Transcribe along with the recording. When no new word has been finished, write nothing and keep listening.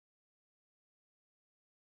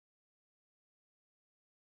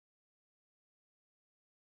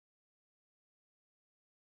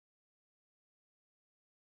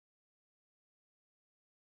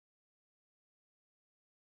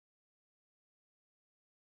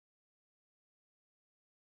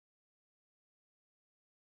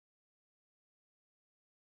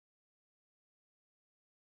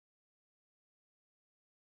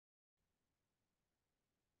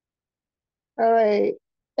All right,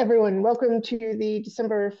 everyone, welcome to the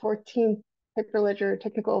December 14th Hyperledger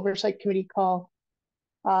Technical Oversight Committee call.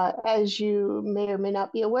 As you may or may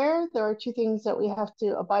not be aware, there are two things that we have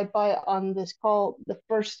to abide by on this call. The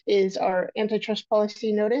first is our antitrust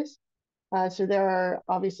policy notice. So there are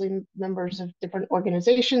obviously members of different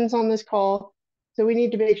organizations on this call. So we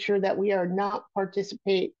need to make sure that we are not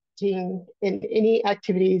participating in any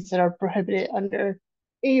activities that are prohibited under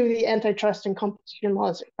any of the antitrust and competition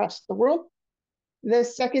laws across the world. The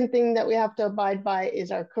second thing that we have to abide by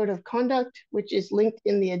is our code of conduct, which is linked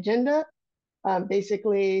in the agenda.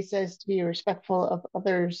 Basically says to be respectful of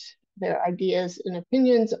others, their ideas and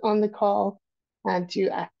opinions on the call, and to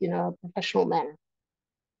act in a professional manner.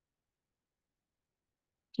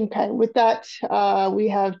 Okay, with that, we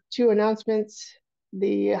have two announcements.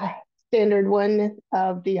 The standard one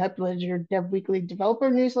of the Hyperledger Dev Weekly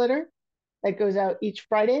Developer Newsletter that goes out each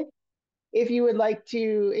Friday. If you would like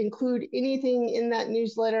to include anything in that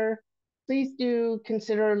newsletter, please do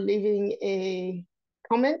consider leaving a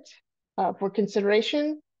comment for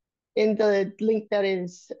consideration in the link that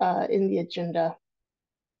is in the agenda.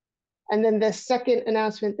 And then the second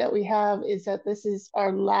announcement that we have is that this is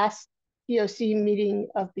our last TOC meeting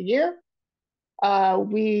of the year.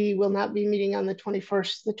 We will not be meeting on the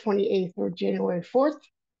 21st, the 28th, or January 4th.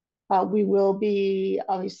 We will be,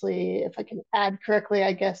 obviously, if I can add correctly,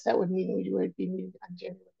 I guess that would mean we would be meeting on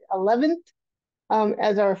January 11th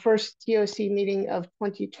as our first TOC meeting of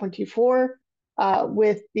 2024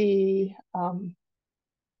 with the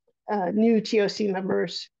new TOC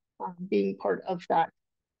members being part of that.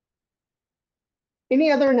 Any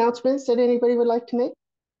other announcements that anybody would like to make?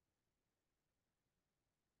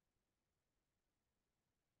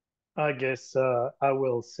 I guess I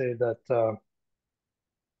will say that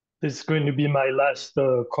this is going to be my last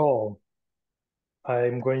call.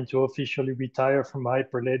 I'm going to officially retire from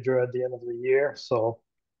Hyperledger at the end of the year, so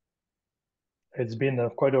it's been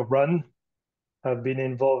quite a run. I've been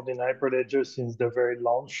involved in Hyperledger since the very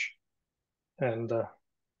launch, and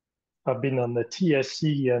I've been on the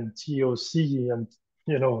TSC and TOC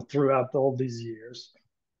and throughout all these years,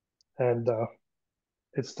 and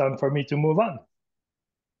it's time for me to move on.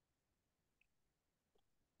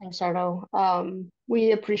 Thanks, Arno.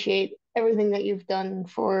 We appreciate everything that you've done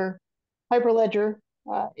for Hyperledger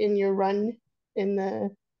in your run in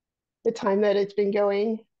the time that it's been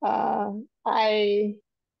going. I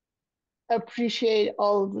appreciate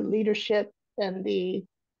all of the leadership and the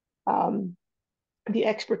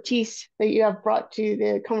expertise that you have brought to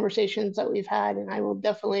the conversations that we've had, and I will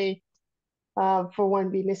definitely, for one,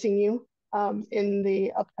 be missing you in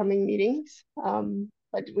the upcoming meetings.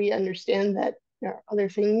 But we understand that there are other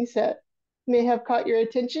things that may have caught your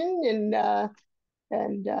attention,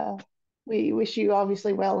 and we wish you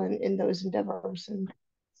obviously well in those endeavors. And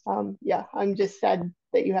yeah, I'm just sad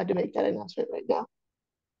that you had to make that announcement right now.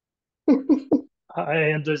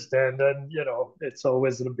 I understand, and it's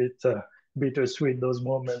always a bit bittersweet. Those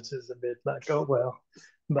moments is a bit like, oh well,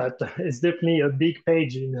 but it's definitely a big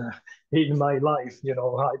page in my life.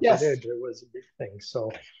 Hyperledger was a big thing,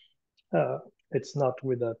 so it's not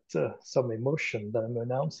without some emotion that I'm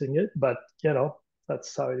announcing it, but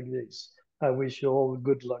that's how it is. I wish you all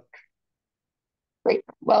good luck. Great.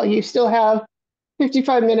 Well, you still have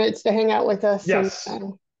 55 minutes to hang out with us. Yes.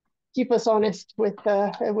 And keep us honest with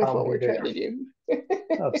what we're trying to do.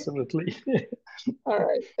 Absolutely. All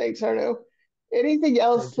right. Thanks, Arno. Anything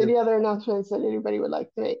else? Any other announcements that anybody would like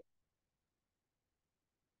to make?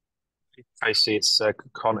 Tracy, it's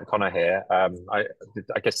Connor here.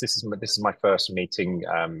 I guess this is my first meeting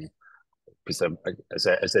as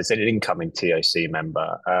an incoming TOC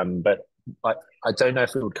member. But I don't know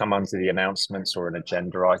if it would come under the announcements or an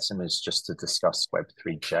agenda item is just to discuss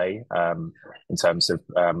Web3J. In terms of,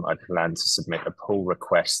 I plan to submit a pull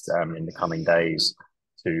request in the coming days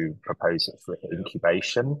to propose it for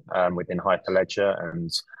incubation within Hyperledger,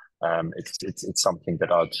 and it's something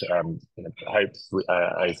that I'd hope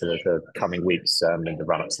over the coming weeks in the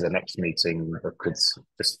run up to the next meeting that could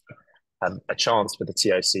just a chance for the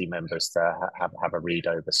TOC members to have a read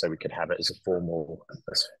over, so we could have it as a formal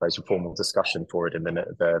discussion for it in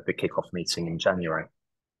the kickoff meeting in January.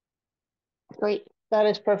 Great, that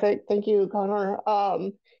is perfect. Thank you, Connor.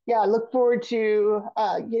 Yeah, I look forward to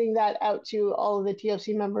getting that out to all of the TOC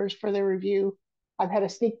members for their review. I've had a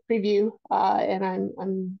sneak preview, and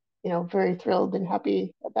I'm very thrilled and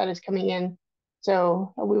happy that is coming in.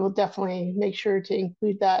 So we will definitely make sure to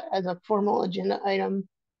include that as a formal agenda item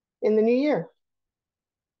in the new year.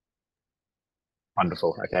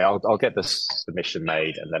 Wonderful. Okay, I'll get the submission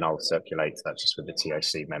made, and then I'll circulate that just with the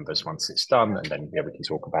TOC members once it's done, and then we can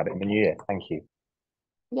talk about it in the new year. Thank you.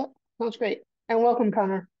 Yep, sounds great. And welcome,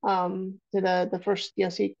 Connor, to the first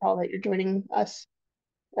DOC call that you're joining us.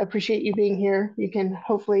 I appreciate you being here. You can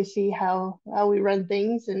hopefully see how we run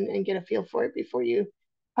things and get a feel for it before you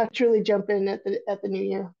truly jump in at the new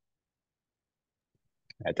year.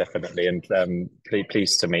 Definitely, and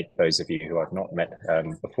pleased to meet those of you who I've not met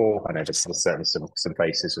before. I know there's certainly some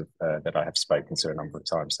faces that I have spoken to a number of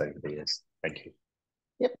times over the years. Thank you.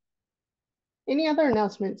 Yep. Any other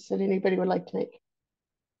announcements that anybody would like to make?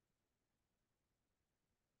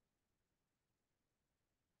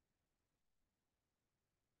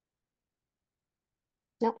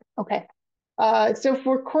 No. Okay. So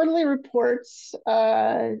for quarterly reports,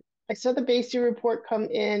 I saw the BASU report come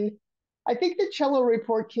in. I think the Cello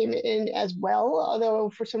report came in as well,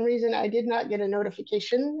 although for some reason I did not get a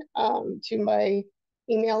notification to my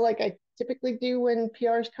email like I typically do when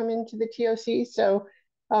PRs come into the TOC. So,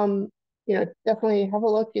 definitely have a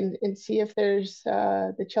look and see if there's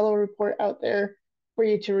the Cello report out there for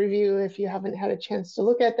you to review if you haven't had a chance to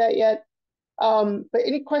look at that yet. But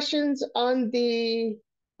any questions on the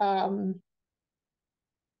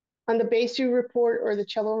BASU report or the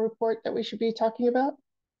Cello report that we should be talking about?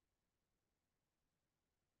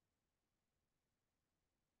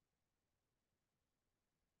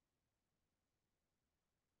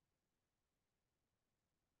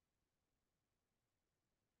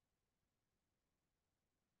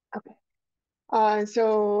 Okay.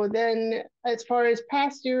 So then as far as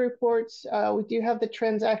past due reports, we do have the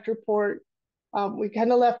Transact report. We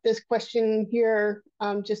kind of left this question here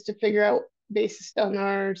just to figure out based on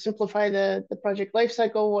our simplify the project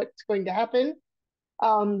lifecycle, what's going to happen.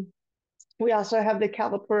 We also have the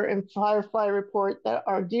Caliper and Firefly report that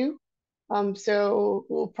are due. So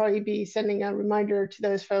we'll probably be sending a reminder to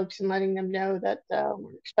those folks and letting them know that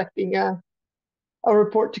we're expecting a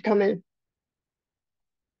report to come in.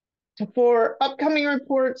 For upcoming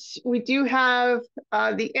reports, we do have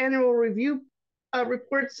the annual review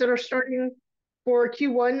reports that are starting for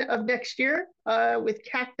Q1 of next year with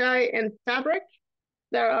Cacti and Fabric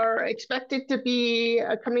that are expected to be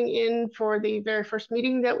coming in for the very first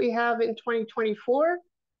meeting that we have in 2024.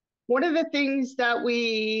 One of the things that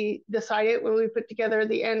we decided when we put together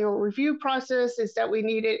the annual review process is that we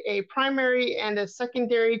needed a primary and a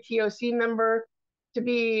secondary TOC member to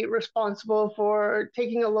be responsible for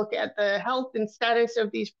taking a look at the health and status of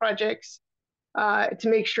these projects to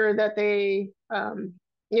make sure that they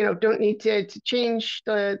don't need to change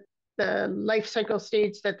the life cycle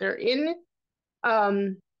stage that they're in.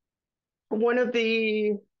 One of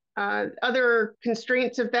the other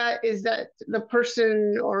constraints of that is that the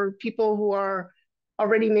person or people who are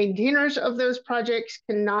already maintainers of those projects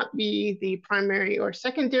cannot be the primary or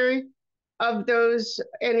secondary of those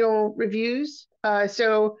annual reviews.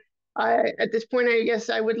 So at this point, I guess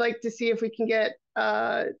I would like to see if we can get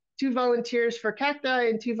 2 volunteers for Cacti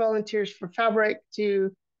and 2 volunteers for Fabric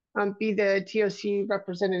to be the TOC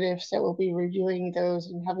representatives that will be reviewing those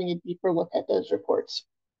and having a deeper look at those reports.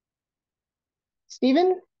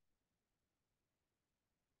 Stephen?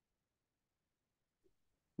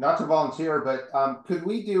 Not to volunteer, but could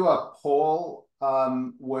we do a poll a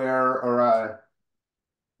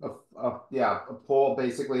poll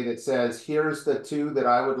basically that says, here's the 2 that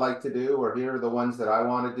I would like to do, or here are the ones that I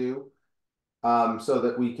want to do, so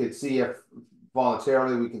that we could see if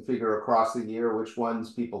voluntarily we can figure across the year which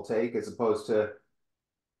ones people take as opposed to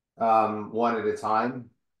one at a time,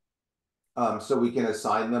 so we can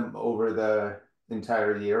assign them over the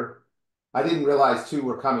entire year. I didn't realize 2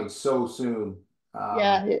 were coming so soon.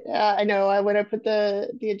 Yeah, I know. When I put the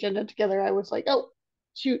agenda together, I was like, oh,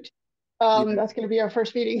 shoot. That's going to be our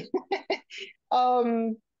first meeting.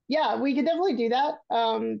 Yeah, we could definitely do that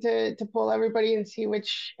to pull everybody and see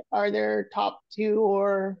which are their top 2,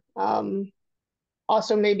 or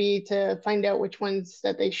also maybe to find out which ones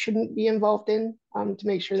that they shouldn't be involved in to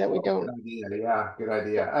make sure that we don't. Good idea. Yeah, good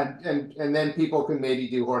idea. And then people can maybe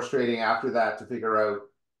do horse trading after that to figure out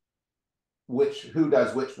who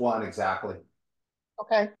does which one exactly.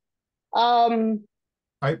 Okay.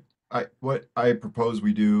 What I propose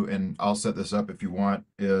we do, and I'll set this up if you want,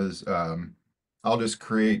 is I'll just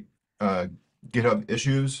create GitHub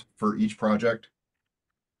issues for each project,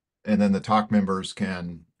 and then the TOC members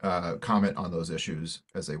can comment on those issues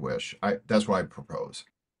as they wish. That's what I propose.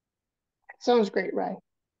 Sounds great, Ray. I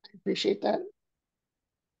appreciate that.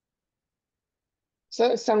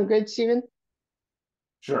 So sound good, Stephen?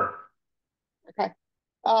 Sure. Okay.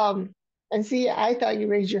 And see, I thought you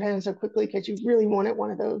raised your hand so quickly because you really wanted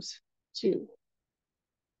one of those too.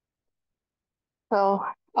 So,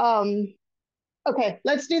 okay,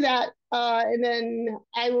 let's do that. And then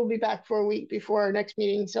I will be back for a week before our next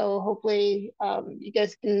meeting. So hopefully you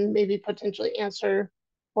guys can maybe potentially answer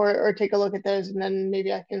or take a look at those, and then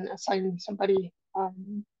maybe I can assign somebody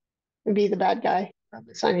and be the bad guy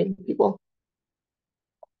assigning people.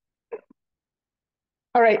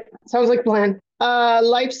 All right, sounds like a plan.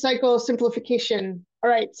 Life cycle simplification. All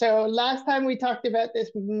right, so last time we talked about this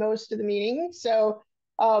most of the meeting. So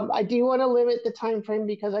I do want to limit the time frame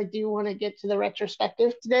because I do want to get to the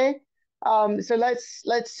retrospective today. So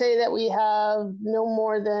let's say that we have no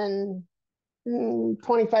more than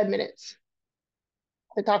 25 minutes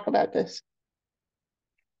to talk about this.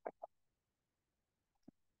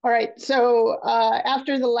 All right, so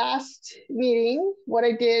after the last meeting, what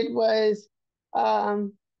I did was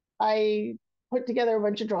I put together a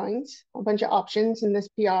bunch of drawings, a bunch of options in this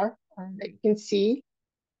PR that you can see.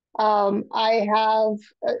 I have,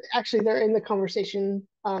 actually they're in the conversation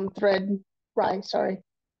thread, right, sorry.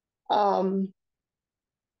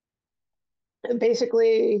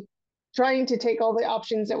 Basically trying to take all the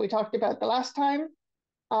options that we talked about the last time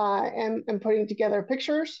and putting together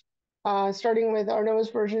pictures, starting with Arnaud's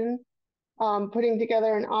version, putting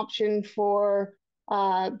together an option for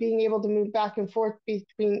being able to move back and forth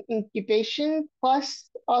between incubation, plus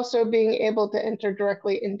also being able to enter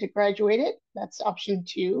directly into graduated. That's option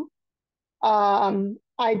 2.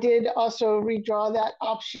 I did also redraw that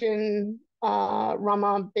option,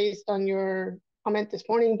 Rama, based on your comment this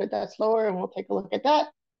morning, but that's lower, and we'll take a look at that.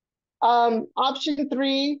 Option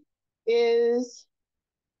 3 is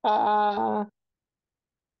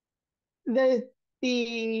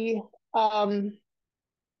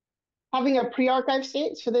having a pre-archive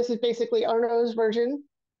state. So this is basically Arnaud's version,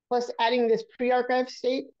 plus adding this pre-archive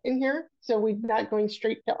state in here. So we're not going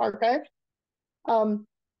straight to archive.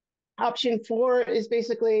 Option 4 is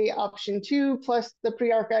basically option 2 plus the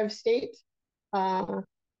pre-archive state.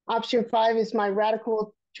 Option 5 is my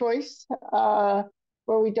radical choice,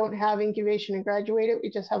 where we don't have incubation and graduated, we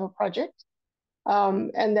just have a project.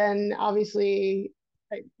 And then obviously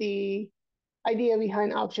the idea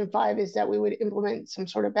behind option 5 is that we would implement some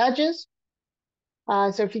sort of badges.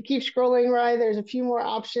 So if you keep scrolling, right, there's a few more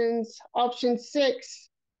options. Option 6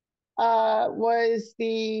 was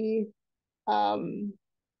the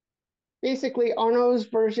basically Arnaud's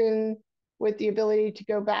version with the ability to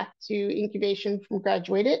go back to incubation from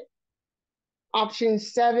graduated. Option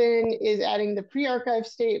 7 is adding the pre-archive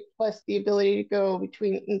state plus the ability to go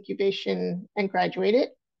between incubation and graduated,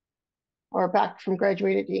 or back from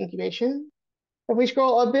graduated to incubation. If we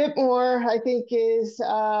scroll a bit more, I think is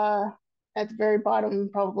at the very bottom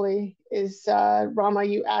probably is Rama,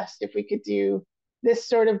 you asked if we could do this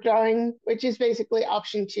sort of drawing, which is basically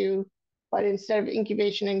option 2, but instead of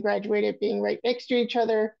incubation and graduated being right next to each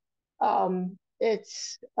other,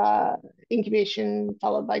 it's incubation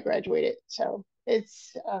followed by graduated. So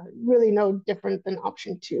it's really no different than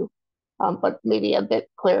option 2, but maybe a bit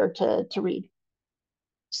clearer to read.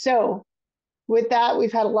 So with that,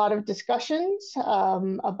 we've had a lot of discussions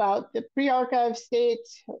about the pre-archive state.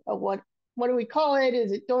 What do we call it?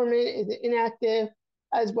 Is it dormant? Is it inactive?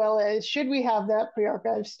 As well as should we have that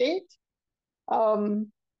pre-archive state? And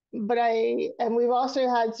we've also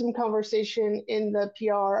had some conversation in the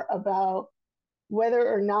PR about whether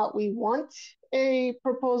or not we want a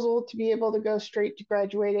proposal to be able to go straight to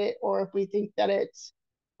graduated, or if we think that it's,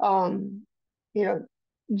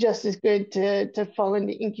 just as good to fall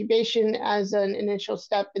into incubation as an initial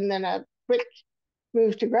step and then a quick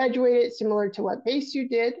move to graduated, similar to what BASU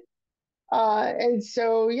did. And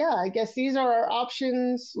so, yeah, I guess these are our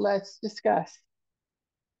options. Let's discuss.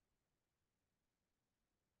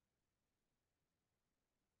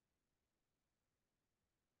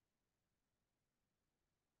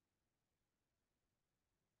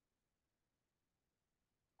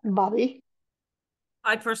 Bobby?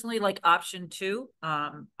 I personally like option 2.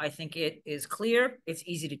 I think it is clear, it's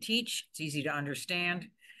easy to teach, it's easy to understand.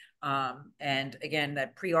 And again,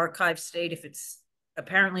 that pre-archive state, if it's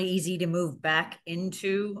apparently easy to move back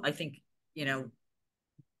into, I think,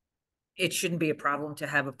 it shouldn't be a problem to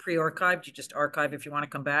have a pre-archived. You just archive if you want to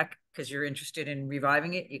come back because you're interested in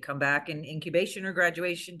reviving it. You come back in incubation or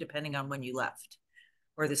graduation, depending on when you left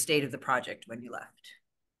or the state of the project when you left.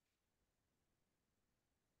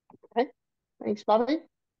 Okay, thanks, Bobby.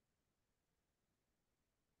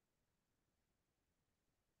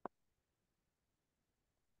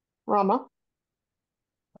 Rama?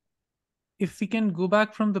 If we can go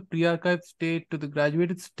back from the pre-archive state to the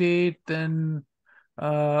graduated state, then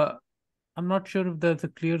I'm not sure if there's a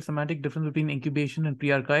clear semantic difference between incubation and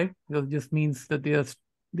pre-archive, because it just means that there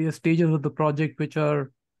are stages of the project which are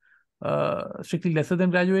strictly lesser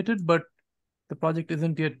than graduated, but the project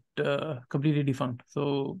isn't yet completely defunct.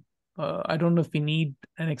 So I don't know if we need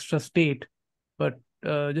an extra state, but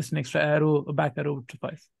just an extra arrow, a back arrow would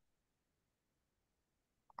suffice.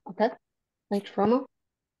 Okay, thanks, Rama.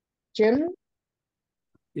 Jim?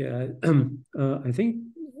 Yeah, I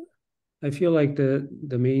feel like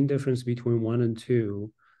the main difference between 1 and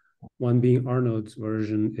 2, one being Arnold's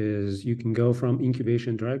version, is you can go from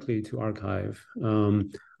incubation directly to archive.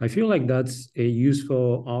 I feel like that's a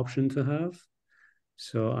useful option to have.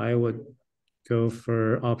 So I would go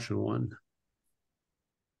for option 1.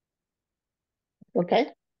 Okay.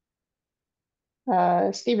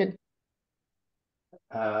 Stephen?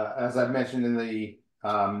 As I mentioned in the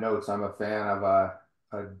notes, I'm a fan of a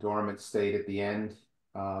dormant state at the end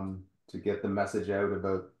to get the message out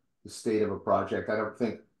about the state of a project. I don't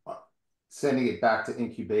think sending it back to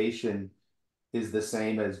incubation is the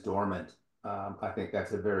same as dormant. I think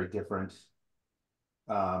that's a very different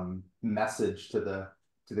message to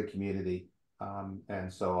the community.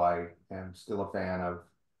 And so I am still a fan of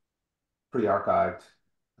pre-archived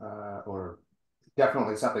or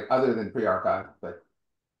definitely something other than pre-archived, but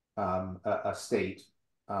a state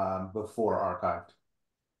before archived.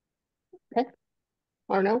 Okay.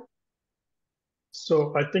 Arno?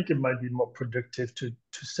 So I think it might be more productive to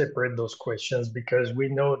separate those questions, because we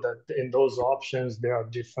know that in those options there are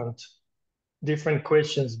different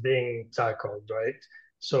questions being tackled, right?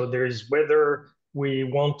 So there's whether we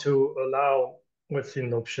want to allow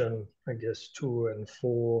within option, I guess, 2 and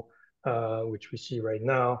 4, which we see right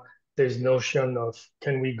now. There's notion of,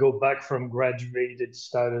 can we go back from graduated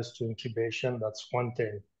status to incubation? That's one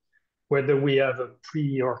thing. Whether we have a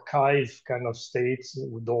pre-archive kind of state,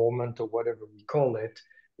 dormant or whatever we call it,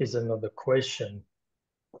 is another question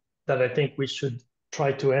that I think we should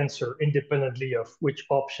try to answer independently of which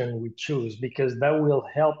option we choose, because that will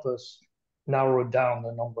help us narrow down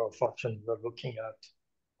the number of options we're looking at.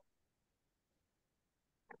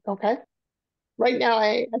 Okay. Right now,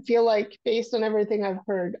 I feel like based on everything I've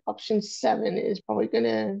heard, option 7 is probably going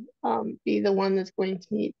to be the one that's going to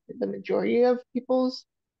meet the majority of people's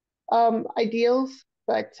ideals,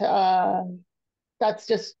 but that's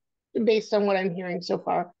just based on what I'm hearing so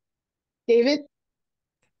far. David?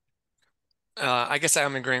 I guess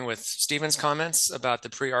I'm agreeing with Stephen's comments about the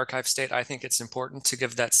pre-archive state. I think it's important to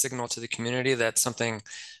give that signal to the community that something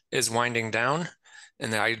is winding down.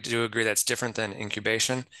 And I do agree that's different than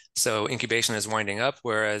incubation. So incubation is winding up,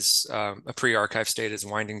 whereas a pre-archive state is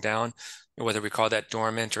winding down. Whether we call that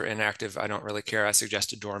dormant or inactive, I don't really care. I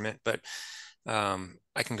suggested dormant, but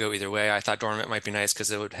I can go either way. I thought dormant might be nice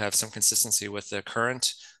because it would have some consistency with the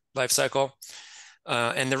current life cycle.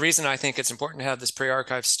 And the reason I think it's important to have this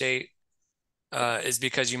pre-archive state is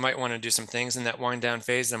because you might want to do some things in that wind down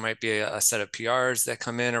phase. There might be a set of PRs that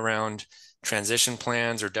come in around transition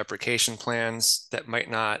plans or deprecation plans that might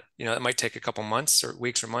not, it might take a couple months or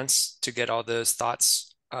weeks or months to get all those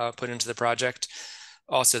thoughts put into the project.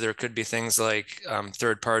 Also, there could be things like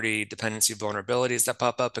third-party dependency vulnerabilities that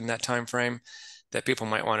pop up in that time frame that people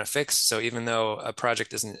might want to fix. So even though a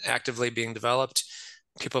project isn't actively being developed,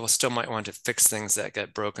 people still might want to fix things that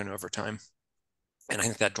get broken over time. And I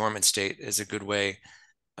think that dormant state is a good way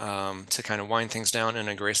to kind of wind things down in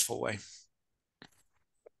a graceful way.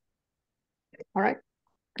 All right.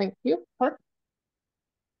 Thank you. Mark?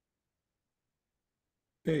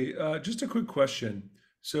 Hey, just a quick question.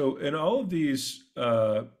 So in all of these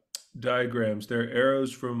diagrams, there are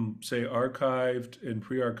arrows from, say, archived and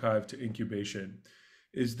pre-archived to incubation.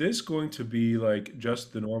 Is this going to be like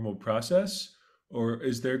just the normal process, or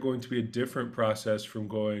is there going to be a different process from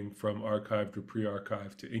going from archived or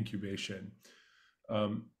pre-archived to incubation?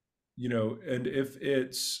 And if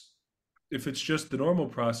it's just the normal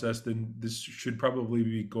process, then this should probably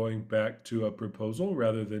be going back to a proposal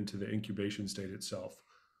rather than to the incubation state itself.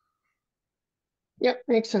 Yep,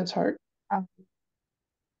 makes sense, Hart.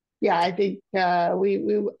 Yeah, I think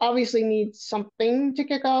we obviously need something to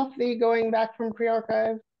kick off the going back from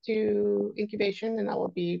pre-archive to incubation, and that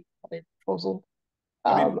would be probably a proposal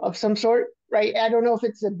of some sort, right? I don't know if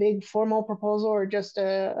it's a big formal proposal or just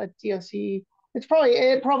a TOC. It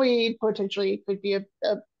probably potentially could be a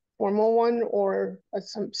formal one or a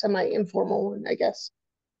semi-informal one, I guess.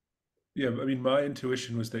 Yeah, I mean, my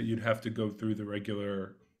intuition was that you'd have to go through the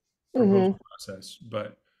regular proposal process,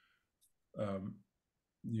 but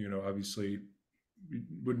obviously you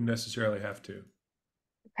wouldn't necessarily have to.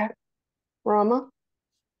 Okay. Rama?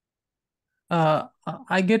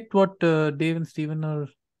 I get what Dave and Stephen are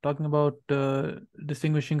talking about,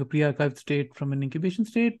 distinguishing a pre-archived state from an incubation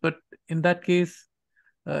state, but in that case,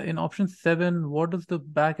 in option 7, what does the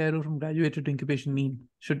back arrow from graduated to incubation mean?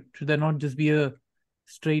 Should there not just be a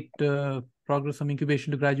straight progress from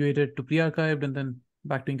incubation to graduated to pre-archived and then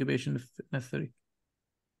back to incubation if necessary?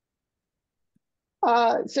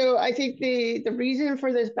 So I think the reason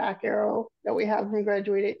for this back arrow that we have from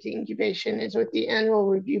graduated to incubation is with the annual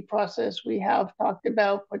review process, we have talked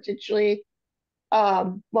about potentially,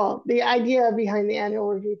 well, the idea behind the annual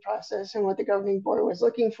review process and what the governing board was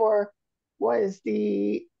looking for was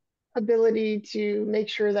the ability to make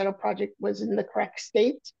sure that a project was in the correct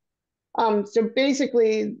state. So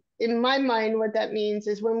basically, in my mind, what that means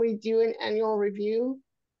is when we do an annual review,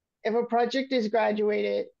 if a project is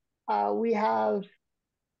graduated, we have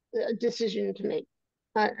a decision to make.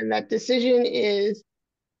 And that decision is,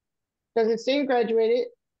 does it stay graduated?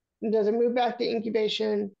 Does it move back to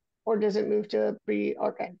incubation? Or does it move to a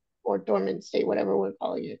pre-archive or dormant state, whatever we're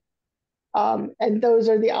calling it? And those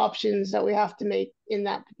are the options that we have to make in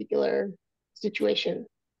that particular situation.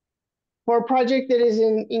 For a project that is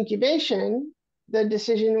in incubation, the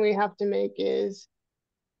decision we have to make is,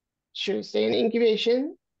 should it stay in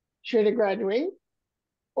incubation? Should it graduate?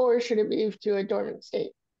 Or should it move to a dormant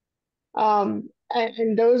state?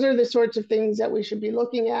 And those are the sorts of things that we should be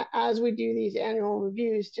looking at as we do these annual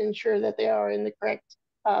reviews to ensure that they are in the correct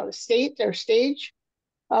state or stage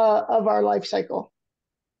of our life cycle.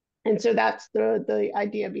 And so that's the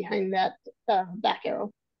idea behind that back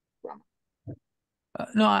arrow.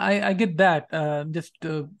 No, I get that. Just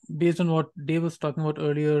based on what Dave was talking about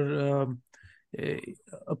earlier,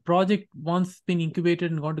 a project once been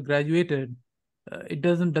incubated and gone to graduated,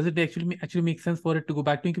 does it actually make sense for it to go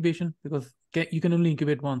back to incubation, because you can only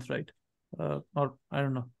incubate once, right? Or I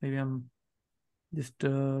don't know, maybe I'm just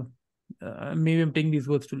maybe I'm taking these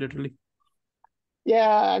words too literally. Yeah,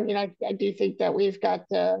 I mean, I do think that we've got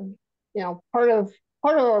you know, part of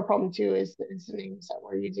our problem too is the names that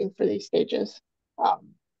we're using for these stages.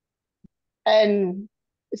 And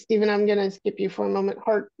Stephen, I'm gonna skip you for a moment.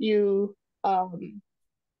 Hart, you probably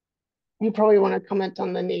want to comment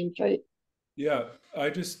on the names, right? Yeah, I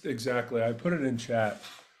put it in chat.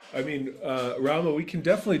 I mean, Rama, we can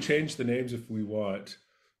definitely change the names if we want.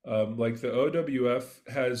 Like the OWF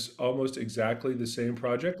has almost exactly the same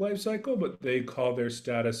project lifecycle, but they call their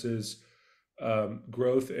statuses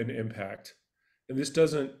growth and impact. And this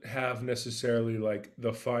doesn't have necessarily like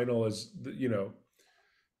the final as, you know,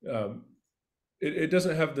 it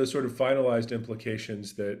doesn't have the sort of finalized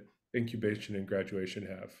implications that incubation and graduation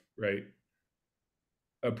have, right?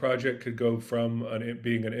 A project could go from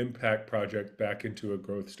being an impact project back into a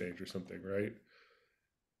growth stage or something, right?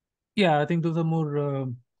 Yeah, I think those are more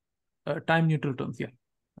time neutral terms. Yeah.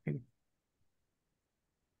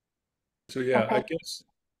 So yeah, Okay. I guess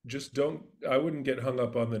just I wouldn't get hung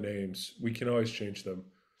up on the names. We can always change them.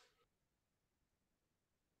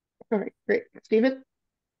 All right, great. Stephen?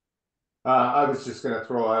 I was just going to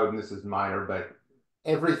throw out, and this is minor, but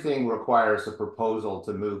everything requires a proposal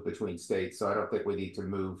to move between states. So I don't think we need to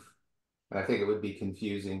move. And I think it would be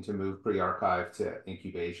confusing to move pre-archive to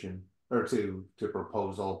incubation or to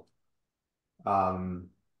proposal.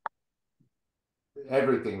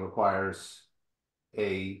 Everything requires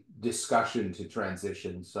a discussion to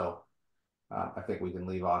transition. So I think we can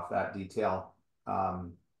leave off that detail.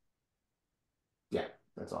 Yeah,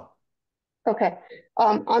 that's all. Okay.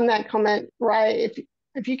 On that comment, Rye,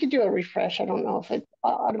 if you could do a refresh, I don't know if it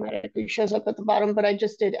automatically shows up at the bottom, but I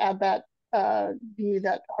just did add that view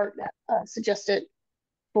that Hart suggested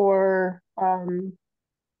for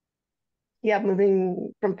yeah,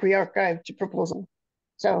 moving from pre-archive to proposal.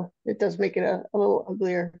 So it does make it a little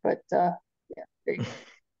uglier, but yeah, there you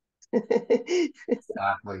go.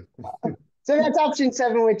 Exactly. So that's option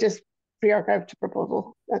 7 with just pre-archive to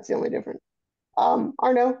proposal. That's the only difference.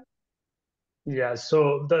 Arno? Yeah,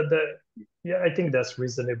 so yeah, I think that's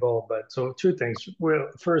reasonable. But so two things. Well,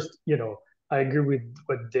 first, you know, I agree with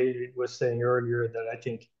what David was saying earlier, that I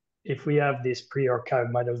think if we have this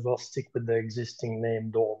pre-archive, might as well stick with the existing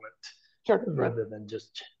name dormant, Sure, rather than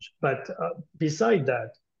just change. But beside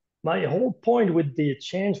that, my whole point with the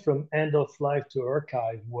change from end of life to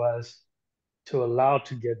archive was to allow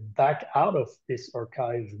to get back out of this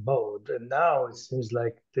archive mode. And now it seems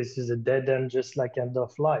like this is a dead end, just like end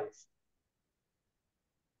of life.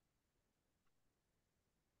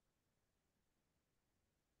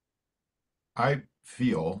 I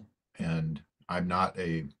feel, and I'm not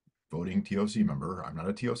a voting TOC member, I'm not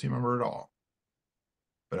a TOC member at all.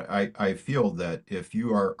 But I feel that if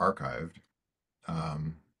you are archived,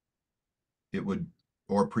 it would,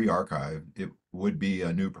 or pre-archived, it would be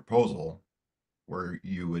a new proposal where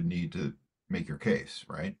you would need to make your case,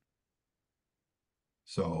 right?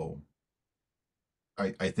 So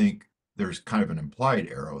I think there's kind of an implied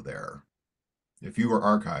arrow there. If you were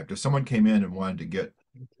archived, if someone came in and wanted to get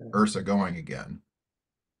Ursa going again,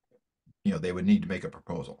 they would need to make a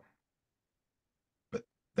proposal. But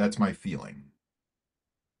that's my feeling.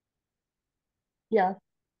 Yeah.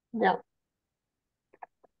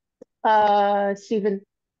 Stephen.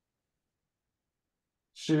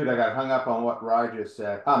 Shoot, I got hung up on what Rye just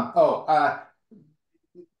said. Or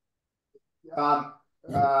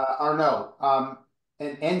no.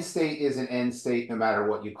 An end state is an end state no matter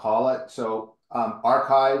what you call it. So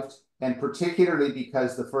archived, and particularly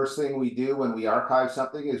because the first thing we do when we archive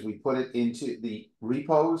something is we put it into the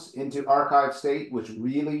repos into archive state, which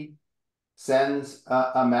really sends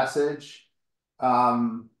a message.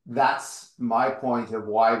 That's my point of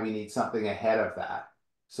why we need something ahead of that,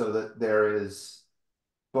 so that there is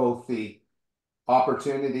both the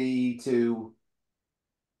opportunity to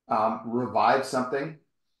revive something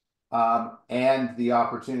and the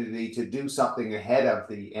opportunity to do something ahead of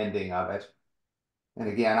the ending of it. And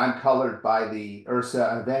again, I'm colored by the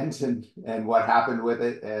Ursa event and what happened with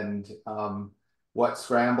it, and what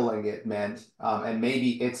scrambling it meant. And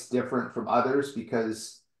maybe it's different from others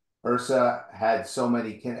because Ursa had so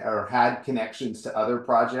many had connections to other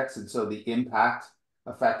projects, and so the impact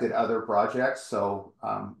affected other projects. So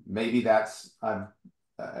maybe that's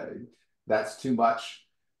too much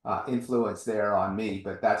influence there on me,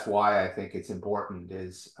 but that's why I think it's important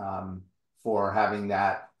is for having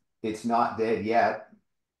that. It's not dead yet.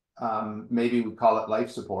 Maybe we call it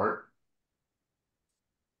life support.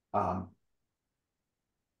 That's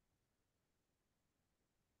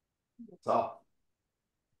all.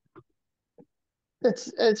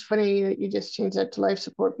 It's funny that you just changed that to life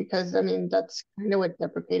support, because I mean that's kind of what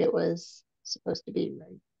deprecated was supposed to be,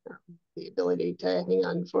 right? The ability to hang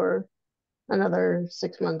on for another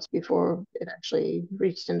 6 months before it actually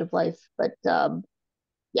reached end of life. But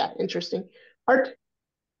yeah, interesting. Art.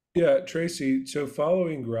 Yeah, Tracy. So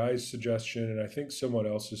following Rye's suggestion, and I think someone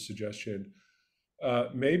else's suggestion,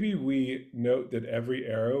 maybe we note that every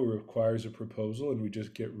arrow requires a proposal and we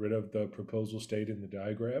just get rid of the proposal state in the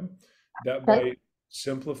diagram. That Okay. might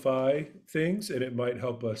simplify things and it might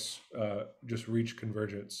help us just reach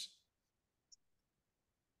convergence.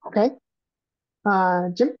 Okay.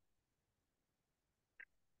 Jim.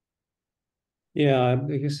 Yeah,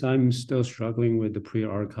 I guess I'm still struggling with the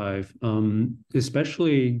pre-archive,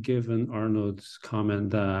 especially given Arnold's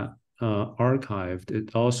comment that archived,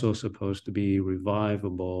 it's also supposed to be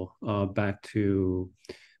revivable back to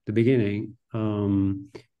the beginning.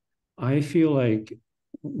 I feel like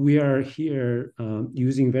we are here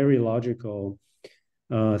using very logical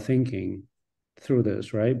thinking through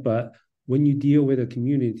this, right? But when you deal with a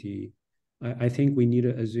community, I think we need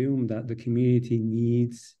to assume that the community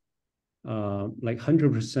needs like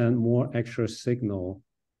 100% more extra signal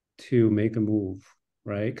to make a move,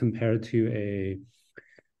 right? Compared to a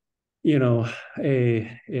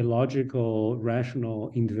logical,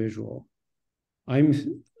 rational individual. I'm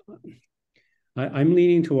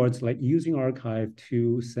leaning towards like using archive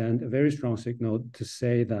to send a very strong signal to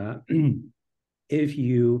say that if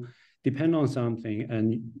you depend on something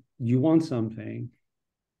and you want something,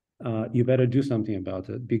 you better do something about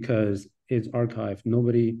it because it's archived.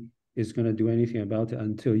 Nobody is going to do anything about it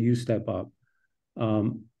until you step up.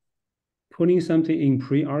 Putting something in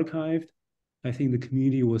pre-archived, I think the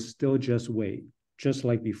community will still just wait, just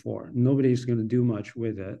like before. Nobody's going to do much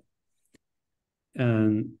with it.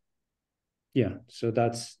 And yeah, so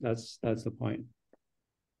that's the point.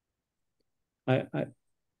 I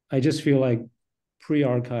just feel like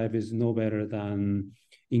pre-archive is no better than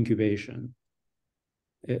incubation.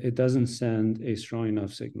 It doesn't send a strong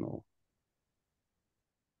enough signal.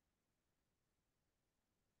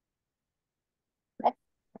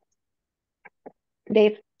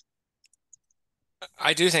 Dave.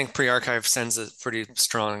 I do think pre-archive sends a pretty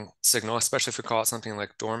strong signal, especially if we call it something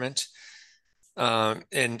like dormant. I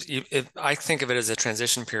think of it as a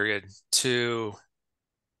transition period to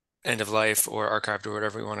end of life or archived or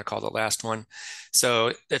whatever we want to call the last one.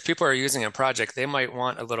 So if people are using a project, they might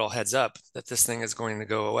want a little heads up that this thing is going to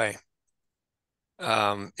go away.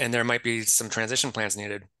 And there might be some transition plans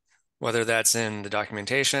needed, whether that's in the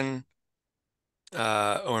documentation,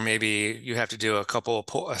 or maybe you have to do a couple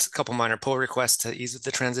minor pull requests to ease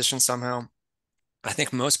the transition somehow. I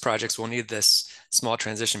think most projects will need this small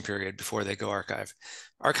transition period before they go archive.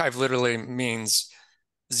 Archive literally means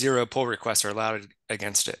 0 pull requests are allowed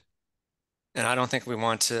against it. And I don't think we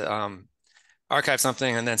want to archive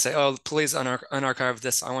something and then say, oh, please unarchive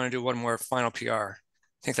this. I want to do one more final PR. I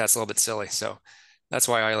think that's a little bit silly. So that's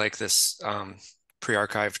why I like this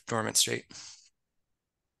pre-archive dormant state.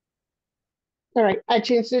 All right, I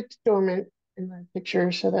changed it to dormant in my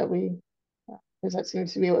picture so that because that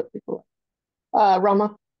seems to be what people like.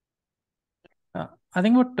 Rama. I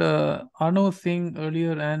think what Arno was saying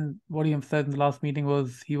earlier and what he emphasized in the last meeting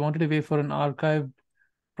was he wanted a way for an archive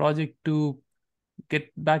project to get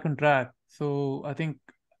back on track. So I think,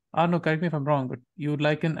 Arno, correct me if I'm wrong, but you would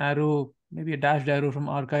like an arrow, maybe a dashed arrow from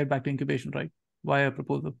archive back to incubation, right? Via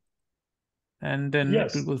proposal. And then it will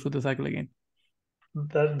Yes, go through the cycle again.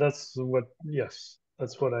 that's what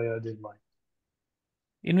I had in mind.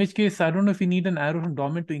 In which case, I don't know if we need an arrow from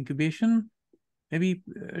dormant to incubation. Maybe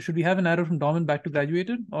should we have an arrow from dormant back to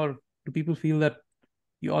graduated, or do people feel that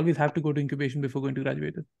you always have to go to incubation before going to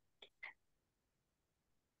graduated?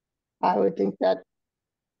 I would think that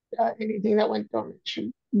anything that went dormant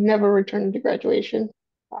should never return to graduation,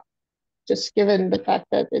 just given the fact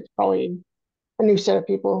that it's probably a new set of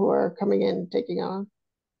people who are coming in and taking on.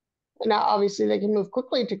 And now, obviously, they can move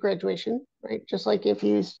quickly to graduation, right? Just like if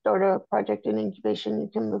you start a project in incubation, you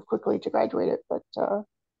can move quickly to graduate it. But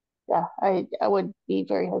yeah, I would be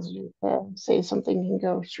very hesitant to say something can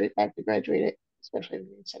go straight back to graduate it, especially when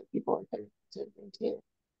you said people are coming to maintain it.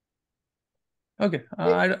 Okay,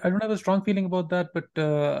 I don't have a strong feeling about that, but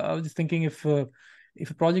I was just thinking if a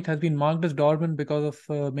project has been marked as dormant because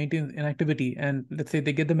of maintenance inactivity, and let's say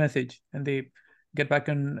they get the message and they get back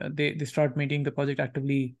and they start maintaining the project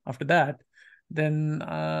actively after that, then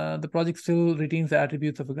the project still retains the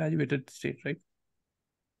attributes of a graduated state, right?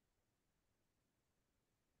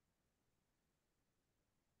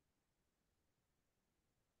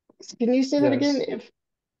 Can you say that again? Yes.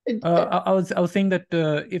 If I was saying that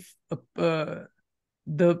if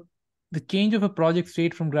the change of a project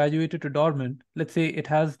state from graduated to dormant, let's say it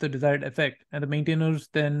has the desired effect, and the maintainers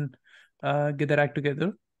then get their act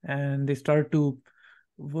together and they start to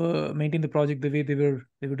maintain the project the way they were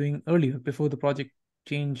doing earlier before the project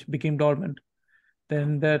change became dormant,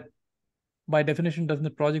 then that by definition doesn't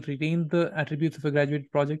the project retain the attributes of a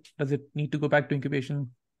graduated project? Does it need to go back to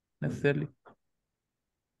incubation necessarily?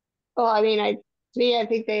 well, I mean, I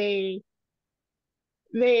think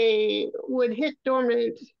they would hit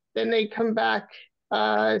dormant, then they come back,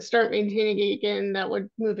 start maintaining it again. That would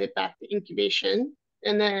move it back to incubation.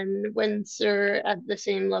 And then once they're at the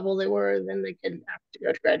same level they were, then they can have to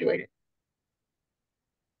go to graduate it.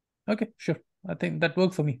 Okay, sure. I think that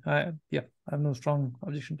works for me. I have no strong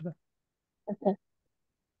objection to that. Okay.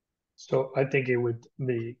 So I think it would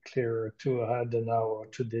be clearer to add an arrow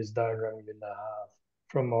to this diagram you now have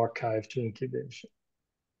from archive to incubation.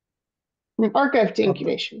 From archive to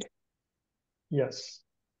incubation. Yes.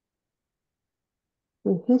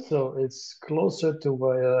 Mm-hmm. So it's closer to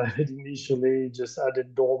where I had initially just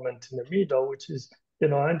added dormant in the middle, which is, I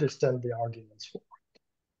understand the arguments for.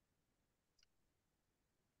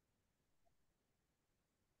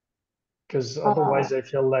 Because otherwise I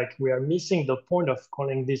feel like we are missing the point of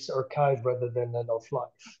calling this archive rather than end of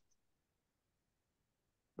life.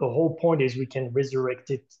 The whole point is we can resurrect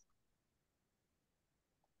it.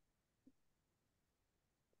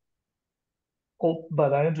 Oh,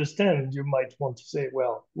 but I understand you might want to say,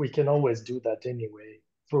 well, we can always do that anyway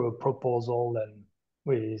through a proposal, and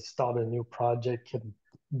we start a new project and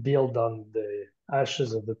build on the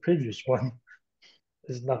ashes of the previous one.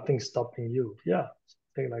 There's nothing stopping you. Yeah,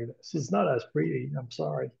 something like this. It's not as pretty. I'm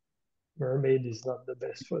sorry. Mermaid is not the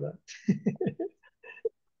best for that.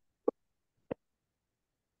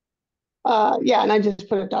 Yeah, and I just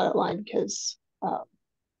put a dotted line because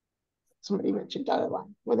somebody mentioned dotted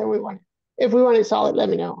line. If we want it solid, let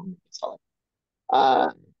me know. Solid.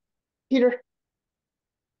 Peter.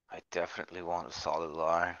 I definitely want a solid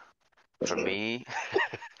line. For me,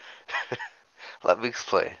 let me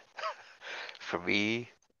explain. For me,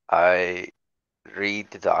 I read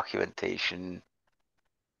the documentation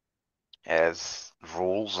as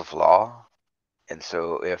rules of law, and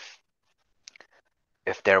so if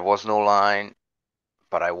there was no line,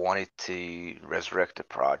 but I wanted to resurrect the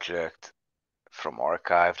project from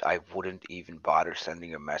archived, I wouldn't even bother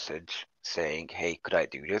sending a message saying, hey, could I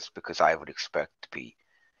do this? Because I would expect to be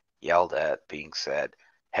yelled at, being said,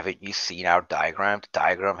 haven't you seen our diagram? The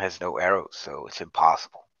diagram has no arrows, so it's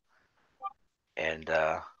impossible. And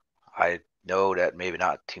I know that maybe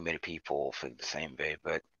not too many people think the same way,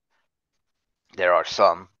 but there are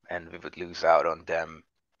some, and we would lose out on them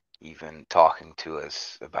even talking to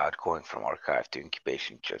us about going from archive to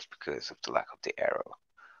incubation just because of the lack of the arrow.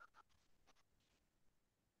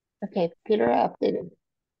 Okay, Peter updated.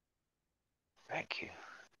 Thank you.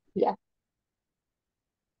 Yeah.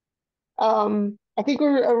 I think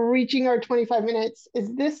we're reaching our 25 minutes.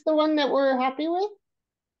 Is this the one that we're happy with?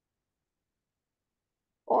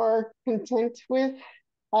 Or content with?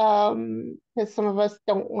 Because some of us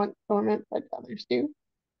don't want dormant, but others do.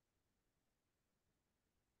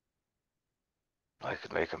 I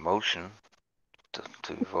could make a motion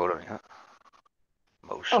to vote on it.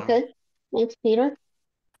 Motion. Okay, thanks, Peter.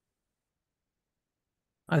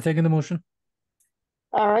 I second the motion.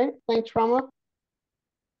 All right, thanks, Rama.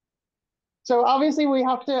 So obviously we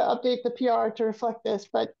have to update the PR to reflect this,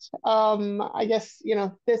 but I guess,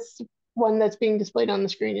 this one that's being displayed on the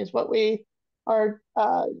screen is what we are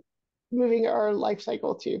moving our life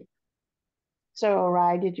cycle to. So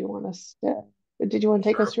Rai, did you want to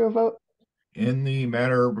take us through a vote? In the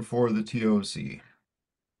matter before the TOC,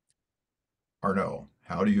 Arnaud,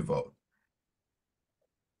 how do you vote?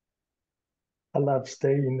 I'll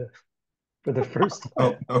abstain for the first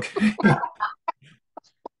time. Oh, okay.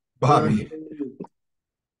 Bobby,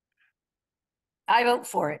 I vote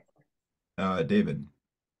for it. David,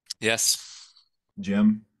 Yes.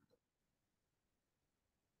 Jim,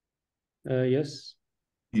 Yes.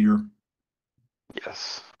 Peter,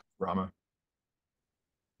 Yes. Rama,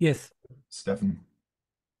 Yes. Stefan,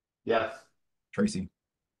 Yes. Tracy.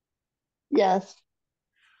 Yes.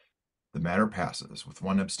 The matter passes with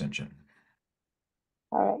one abstention.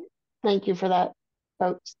 All right. Thank you for that,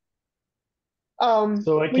 folks.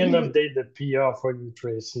 So I we can update the PR for you,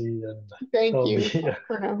 Tracy, and Thank that'll you. be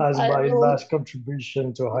Arnaud. as I my will- last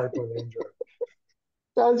contribution to Hyperledger.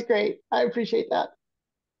 Sounds great. I appreciate that.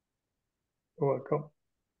 You're welcome.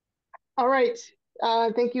 All right.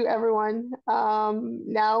 Thank you, everyone.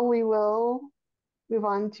 Now we will move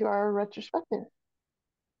on to our retrospective.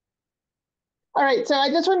 All right, so I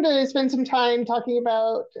just wanted to spend some time talking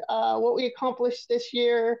about what we accomplished this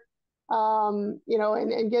year,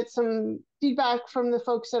 and get some feedback from the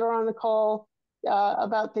folks that are on the call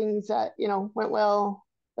about things that, went well,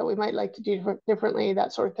 that we might like to do differently,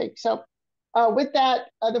 that sort of thing. So with that,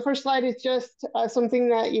 the first slide is just something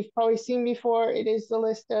that you've probably seen before. It is the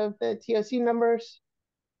list of the TOC members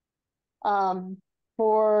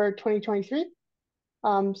for 2023.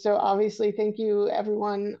 So obviously, thank you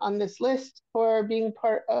everyone on this list for being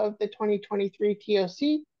part of the 2023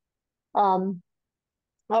 TOC.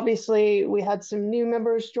 Obviously, we had some new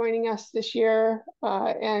members joining us this year,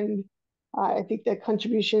 and I think the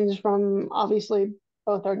contributions from obviously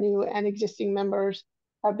both our new and existing members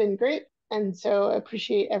have been great. And so I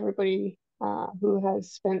appreciate everybody who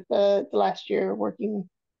has spent the last year working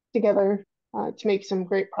together to make some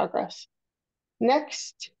great progress.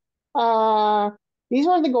 Next, these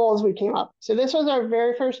are the goals we came up. So this was our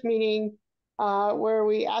very first meeting where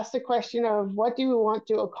we asked the question of what do we want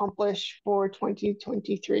to accomplish for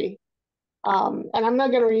 2023? And I'm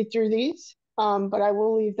not going to read through these, but I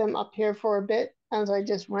will leave them up here for a bit as I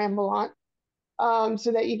just ramble on,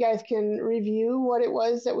 so that you guys can review what it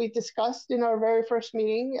was that we discussed in our very first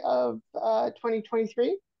meeting of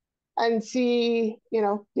 2023. And see,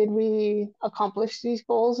 did we accomplish these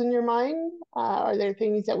goals in your mind? Are there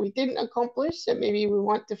things that we didn't accomplish that maybe we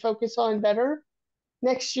want to focus on better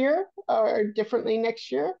next year or differently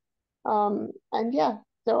next year? And yeah,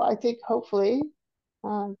 so I think hopefully,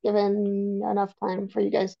 given enough time for you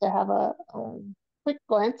guys to have a quick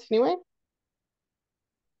glance anyway.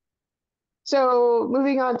 So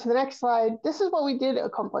moving on to the next slide, this is what we did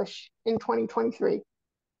accomplish in 2023.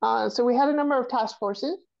 So we had a number of task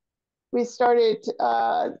forces. We started,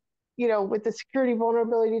 with the Security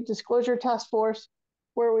Vulnerability Disclosure Task Force,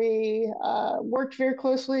 where we worked very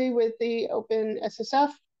closely with the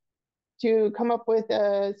OpenSSF to come up with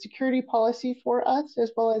a security policy for us,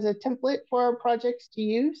 as well as a template for our projects to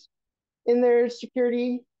use in their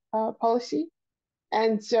security policy.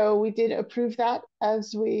 And so we did approve that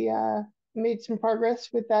as we made some progress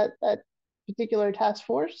with that particular task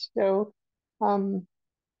force. So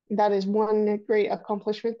that is one great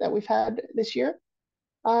accomplishment that we've had this year.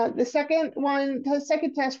 The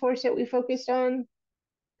second task force that we focused on,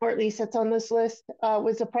 or at least that's on this list,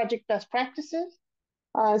 was the project best practices.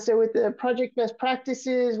 So with the project best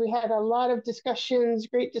practices, we had a lot of discussions,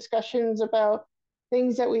 great discussions about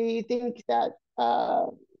things that we think that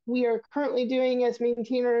we are currently doing as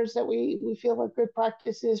maintainers that we feel are good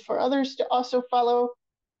practices for others to also follow.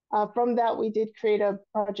 From that, we did create a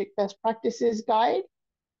project best practices guide.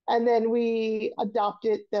 And then we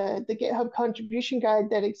adopted the GitHub contribution guide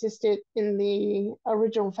that existed in the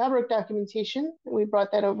original Fabric documentation. We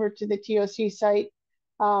brought that over to the TOC site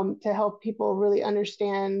to help people really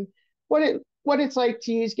understand what it's like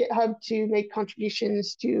to use GitHub to make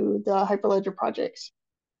contributions to the Hyperledger projects.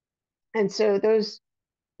 And so those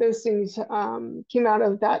things came out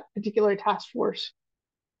of that particular task force.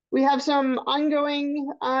 We have some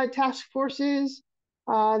ongoing task forces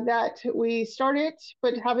that we started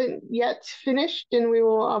but haven't yet finished, and we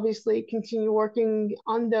will obviously continue working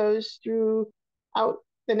on those throughout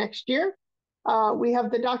the next year. We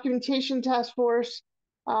have the documentation task force.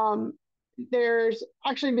 There's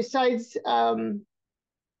actually, besides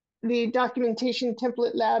the documentation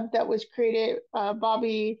template lab that was created,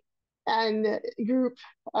 Bobby and group,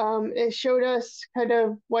 it showed us kind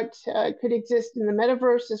of what could exist in the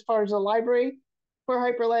metaverse as far as a library for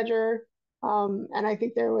Hyperledger. And I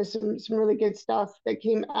think there was some really good stuff that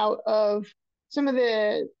came out of some of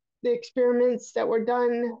the experiments that were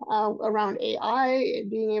done around AI and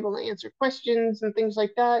being able to answer questions and things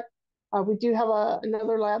like that. We do have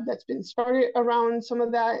another lab that's been started around some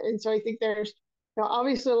of that. And so I think there's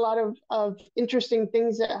obviously a lot of interesting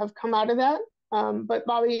things that have come out of that. But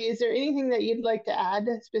Bobby, is there anything that you'd like to add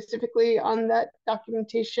specifically on that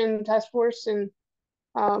documentation task force and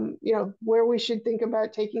where we should think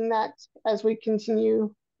about taking that as we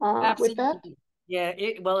continue with that? Yeah,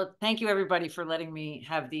 well, thank you everybody for letting me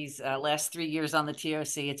have these last 3 years on the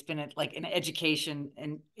TOC. It's been like an education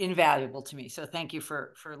and invaluable to me. So thank you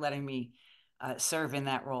for letting me serve in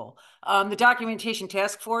that role. The documentation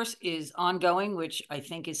task force is ongoing, which I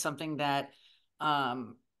think is something that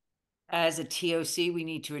as a TOC, we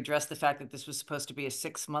need to address the fact that this was supposed to be a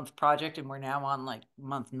 6-month project and we're now on like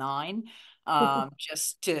month 9,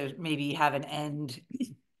 just to maybe have an end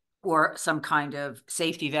or some kind of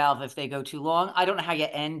safety valve if they go too long. I don't know how you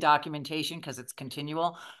end documentation because it's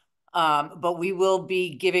continual. But we will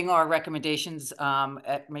be giving our recommendations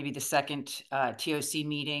at maybe the second TOC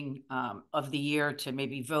meeting of the year to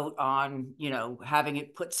maybe vote on, having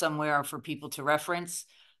it put somewhere for people to reference.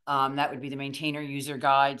 That would be the maintainer user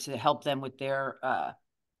guide to help them with their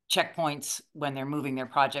checkpoints when they're moving their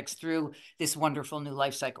projects through this wonderful new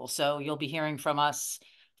life cycle. So you'll be hearing from us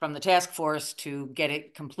from the task force to get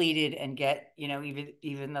it completed and get,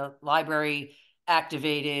 even the library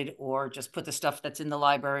activated, or just put the stuff that's in the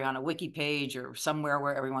library on a wiki page or somewhere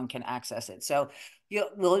where everyone can access it. So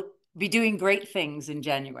we'll be doing great things in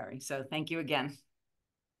January. So thank you again.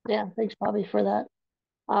 Yeah, thanks, Bobby, for that.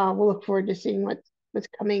 We'll look forward to seeing what's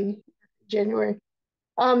coming in January.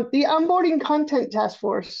 The onboarding content task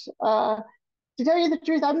force. To tell you the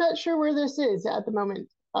truth, I'm not sure where this is at the moment.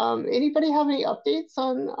 Anybody have any updates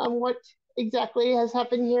on what exactly has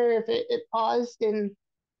happened here? If it paused, and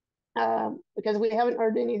because we haven't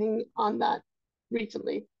heard anything on that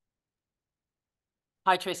recently.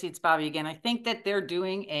 Hi, Tracy, it's Bobby again. I think that they're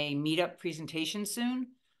doing a meetup presentation soon.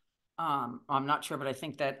 I'm not sure, but I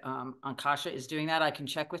think that Ankasha is doing that. I can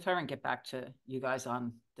check with her and get back to you guys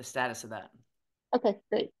on the status of that. Okay,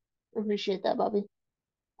 great. Appreciate that, Bobby.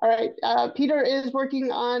 All right, Peter is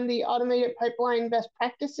working on the automated pipeline best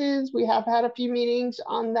practices. We have had a few meetings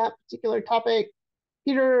on that particular topic.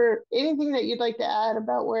 Peter, anything that you'd like to add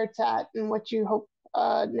about where it's at and what you hope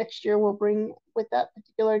next year will bring with that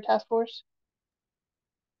particular task force?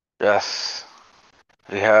 Yes,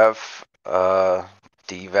 we have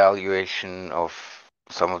the evaluation of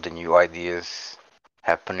some of the new ideas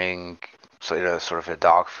happening, so in a sort of a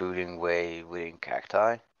dog fooding way within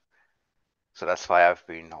Cacti. So that's why I've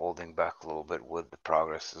been holding back a little bit with the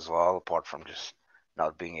progress as well, apart from just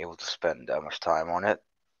not being able to spend that much time on it.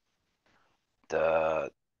 The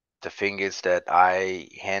thing is that I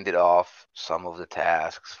handed off some of the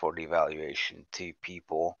tasks for the evaluation to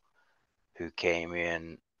people who came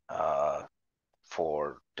in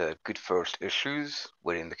for the good first issues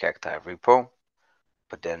within the Cacti repo.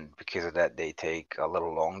 But then because of that, they take a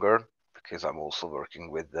little longer because I'm also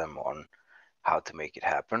working with them on how to make it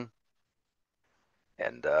happen.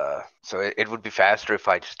 And so it would be faster if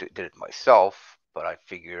I just did it myself, but I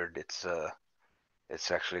figured it's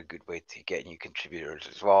actually a good way to get new contributors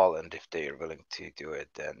as well. And if they are willing to do it,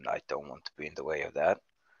 then I don't want to be in the way of that.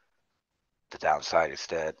 The downside is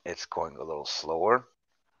that it's going a little slower.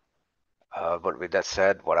 But with that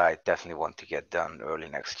said, what I definitely want to get done early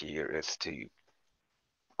next year is to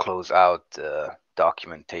close out the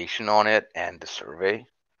documentation on it and the survey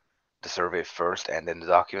first and then the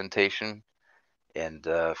documentation. And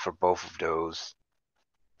for both of those,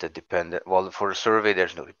 for the survey,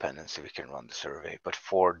 there's no dependency. We can run the survey. But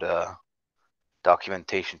for the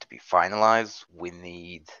documentation to be finalized, we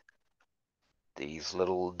need these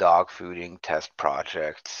little dog fooding test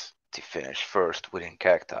projects to finish first within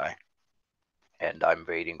Cacti. And I'm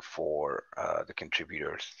waiting for the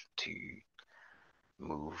contributors to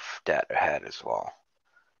move that ahead as well.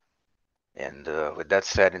 And with that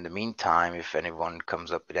said, in the meantime, if anyone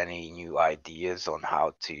comes up with any new ideas on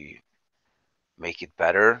how to make it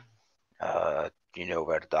better, you know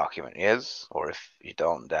where the document is, or if you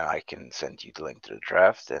don't, then I can send you the link to the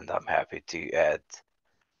draft, and I'm happy to add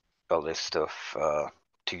a list of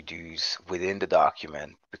to-dos within the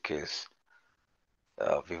document, because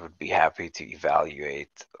we would be happy to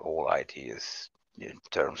evaluate all ideas in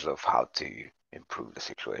terms of how to improve the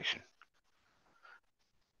situation.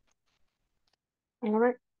 All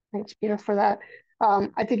right. Thanks, Peter, for that.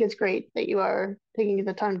 I think it's great that you are taking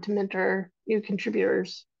the time to mentor new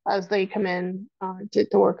contributors as they come in to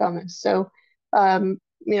work on this. So,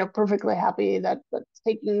 perfectly happy that that's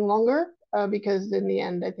taking longer because in the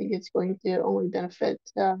end, I think it's going to only benefit,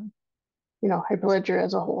 Hyperledger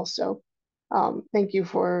as a whole. So, thank you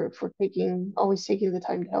for always taking the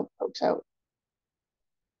time to help folks out.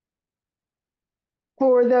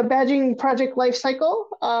 For the badging project lifecycle,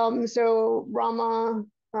 so Rama,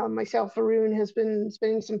 myself, Arun has been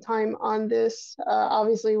spending some time on this.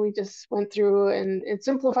 Obviously, we just went through and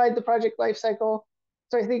simplified the project lifecycle.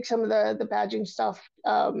 So I think some of the badging stuff,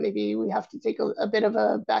 maybe we have to take a bit of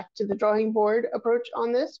a back to the drawing board approach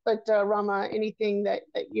on this. But Rama, anything that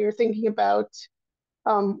you're thinking about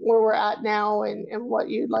where we're at now and what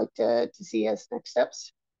you'd like to see as next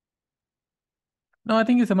steps? No, I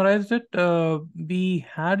think you summarized it. We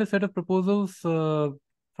had a set of proposals from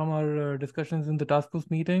our discussions in the task force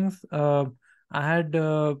meetings. I had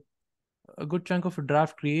a good chunk of a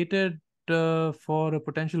draft created for a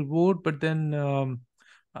potential vote, but then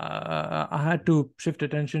I had to shift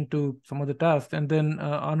attention to some other tasks. And then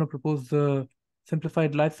Arno proposed the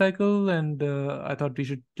simplified life cycle, and I thought we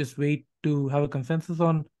should just wait to have a consensus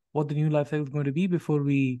on what the new life cycle is going to be before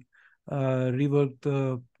we rework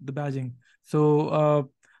the badging. So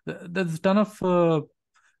there's a ton of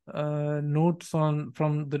notes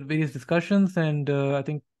from the various discussions, and I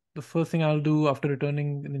think the first thing I'll do after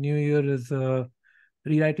returning in the new year is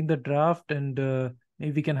rewriting the draft, and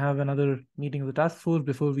maybe we can have another meeting of the task force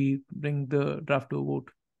before we bring the draft to a vote.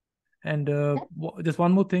 And just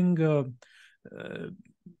one more thing,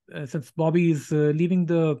 since Bobby is leaving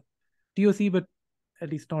the TOC, but at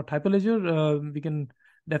least not Hyperledger, we can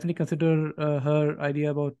definitely consider her idea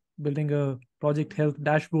about building a project health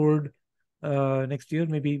dashboard next year.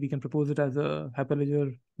 Maybe we can propose it as a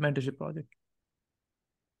Hyperledger mentorship project.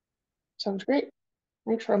 Sounds great.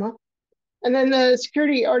 Thanks, Rama. And then the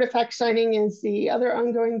security artifact signing is the other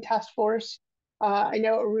ongoing task force. I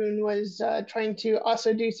know Arun was trying to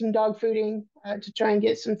also do some dog fooding to try and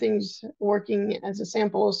get some things working as a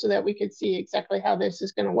sample so that we could see exactly how this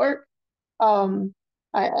is going to work.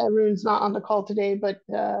 Arun's not on the call today, but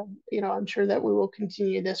I'm sure that we will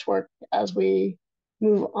continue this work as we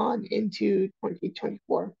move on into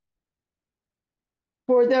 2024.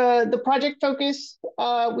 For the project focus,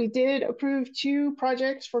 we did approve 2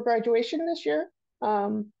 projects for graduation this year.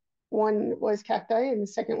 One was Cacti and the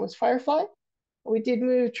second was Firefly. We did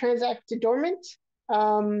move Transact to dormant.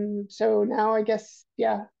 So now I guess,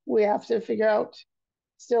 we have to figure out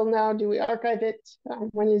still now, do we archive it?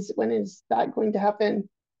 When is that going to happen?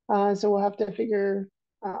 So we'll have to figure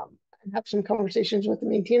and have some conversations with the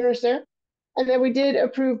maintainers there. And then we did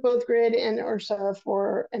approve both Grid and Ursa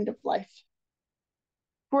for end of life.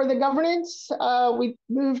 For the governance, we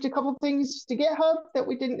moved a couple things to GitHub that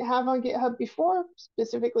we didn't have on GitHub before,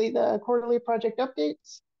 specifically the quarterly project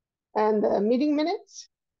updates and the meeting minutes.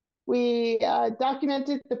 We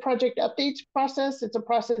documented the project updates process. It's a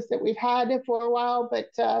process that we've had for a while, but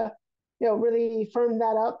really firmed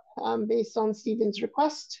that up based on Stephen's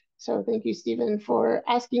request. So thank you, Stephen, for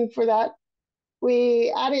asking for that.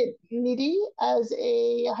 We added Nidhi as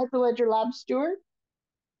a Hyperledger Lab steward.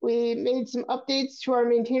 We made some updates to our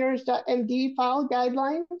maintainers.md file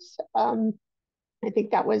guidelines. I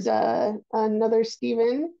think that was another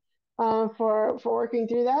Stephen for working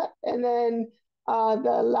through that. And then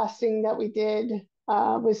the last thing that we did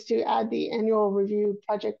was to add the annual review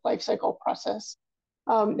project lifecycle process.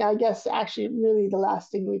 Now, I guess actually really the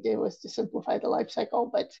last thing we did was to simplify the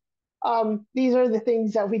lifecycle, but these are the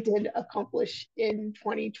things that we did accomplish in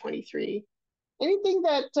 2023. Anything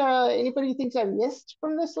that anybody thinks I missed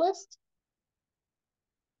from this list?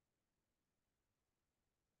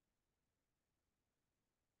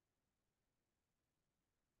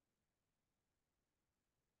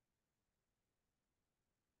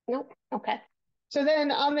 Nope. Okay. So then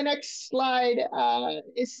on the next slide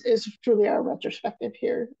is truly our retrospective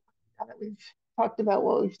here. Now that we've talked about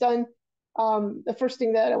what we've done. The first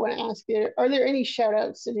thing that I want to ask you, are there any shout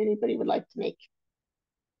outs that anybody would like to make?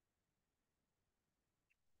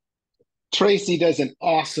 Tracy does an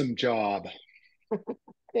awesome job.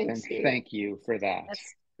 Thanks, and thank you for that.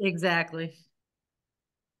 Exactly.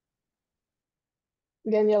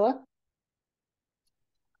 Daniela?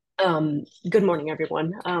 Good morning,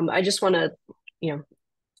 everyone. I just want to,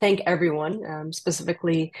 thank everyone,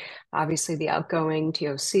 specifically, obviously, the outgoing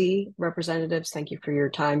TOC representatives. Thank you for your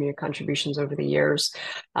time, your contributions over the years.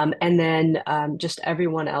 And then just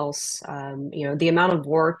everyone else, the amount of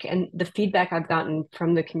work and the feedback I've gotten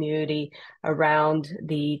from the community around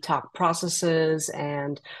the TOC processes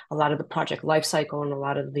and a lot of the project lifecycle and a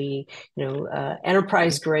lot of the,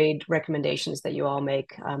 enterprise grade recommendations that you all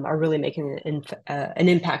make are really making an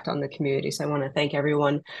impact on the community. So I want to thank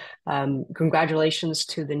everyone. Congratulations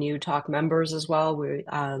to the new TOC members as well. We're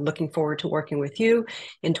looking forward to working with you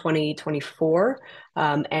in 2024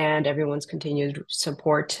 and everyone's continued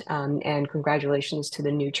support. And congratulations to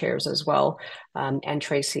the new chairs as well. And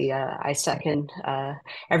Tracy, I second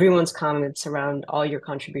everyone's comments around all your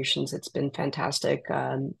contributions. It's been fantastic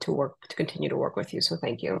to continue to work with you. So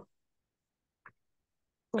thank you.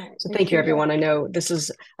 So thank you, everyone. I know this is,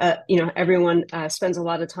 everyone spends a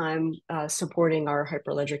lot of time supporting our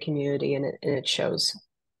Hyperledger community, and it shows.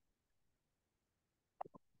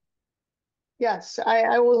 Yes,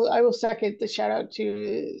 I will second the shout out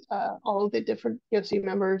to all of the different TOC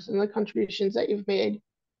members and the contributions that you've made.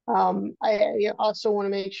 I also want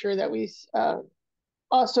to make sure that we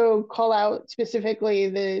also call out specifically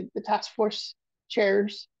the task force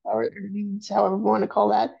chairs or leads, however we want to call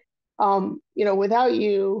that. Without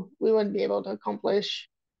you, we wouldn't be able to accomplish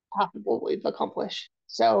half of what we've accomplished.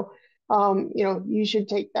 So, you should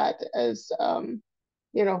take that as,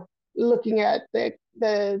 looking at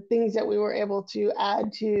the things that we were able to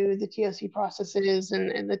add to the TOC processes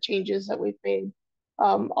and the changes that we've made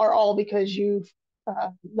are all because you've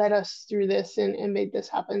led us through this and made this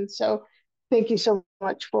happen. So thank you so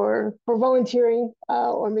much for volunteering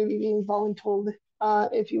or maybe being voluntold,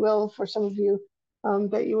 if you will, for some of you.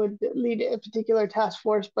 That you would lead a particular task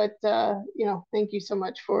force, but thank you so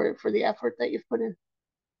much for the effort that you've put in.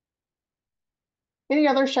 Any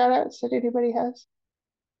other shout outs that anybody has?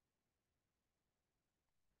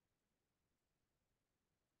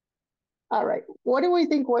 All right, what do we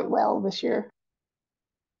think went well this year?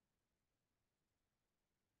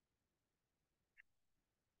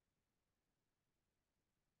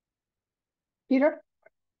 Peter?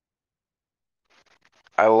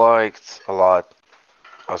 I liked a lot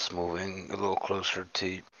us moving a little closer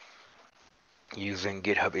to using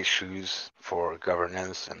GitHub issues for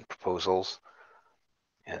governance and proposals,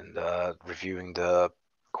 and reviewing the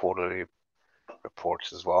quarterly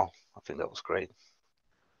reports as well. I think that was great.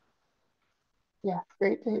 Yeah,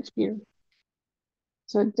 great. Thanks, Peter.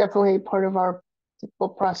 So definitely part of our typical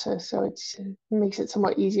process, so it makes it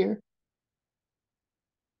somewhat easier.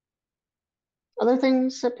 Other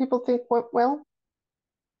things that people think went well?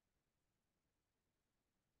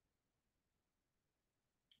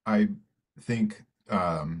 I think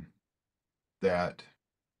that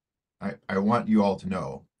I want you all to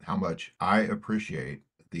know how much I appreciate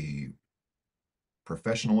the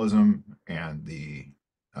professionalism and the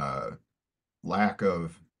lack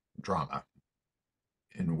of drama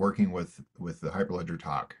in working with the Hyperledger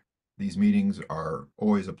TOC. These meetings are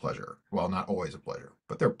always a pleasure. Well, not always a pleasure,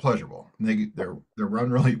 but they're pleasurable. They're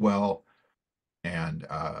run really well, and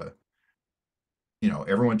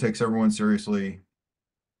everyone takes everyone seriously,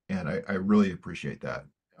 and I really appreciate that.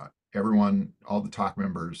 Everyone, all the TOC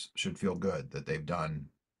members should feel good that they've done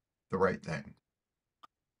the right thing.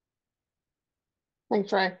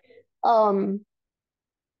 Thanks, Ray.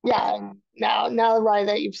 Yeah, now Ray,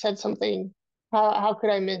 that you've said something, how could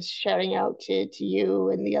I miss shouting out to you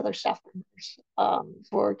and the other staff members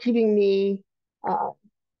for keeping me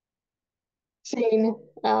sane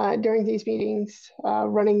during these meetings,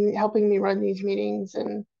 helping me run these meetings,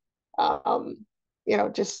 and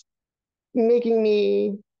just making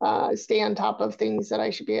me stay on top of things that I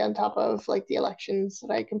should be on top of, like the elections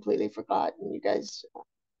that I completely forgot. And you guys,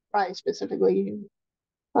 Ray specifically,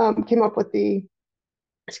 came up with the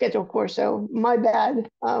schedule for. So my bad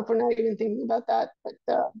for not even thinking about that. But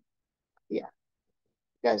yeah,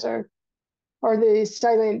 you guys are the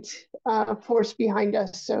silent force behind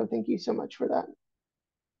us. So thank you so much for that.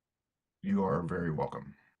 You are very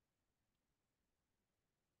welcome.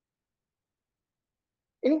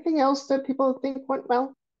 Anything else that people think went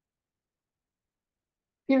well?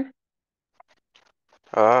 Here?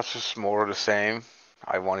 It's just more of the same.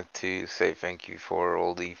 I wanted to say thank you for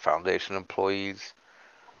all the foundation employees.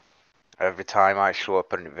 Every time I show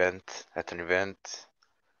up at an event,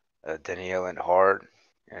 Danielle and Hart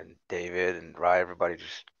and David and Rye, everybody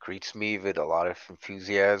just greets me with a lot of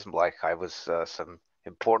enthusiasm, like I was some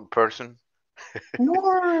important person.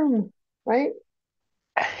 Norm, right?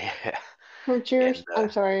 Yeah. From Cheers. And,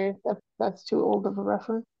 I'm sorry, that's too old of a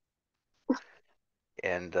reference.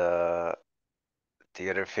 And the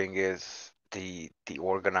other thing is the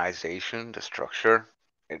organization, the structure,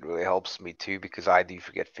 it really helps me too, because I do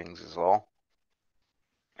forget things as well.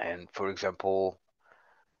 And for example,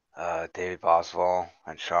 David Boswell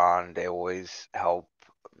and Sean, they always help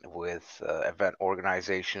with event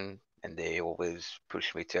organization, and they always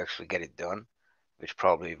push me to actually get it done, which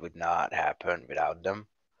probably would not happen without them.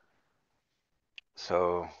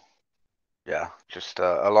 So yeah, just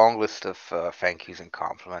a long list of thank yous and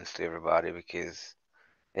compliments to everybody, because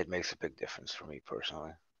it makes a big difference for me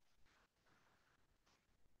personally.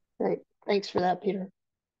 Great. Thanks for that, Peter.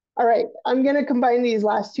 All right, I'm going to combine these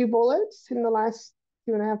last two bullets in the last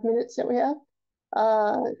 2.5 minutes that we have.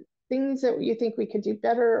 Things that you think we could do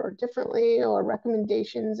better or differently, or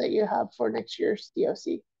recommendations that you have for next year's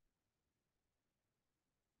TOC.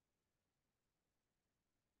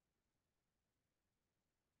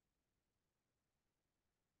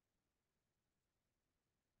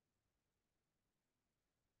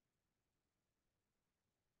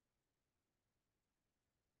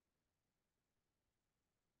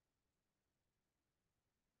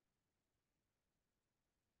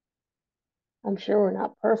 I'm sure we're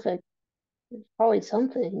not perfect. There's probably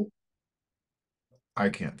something. I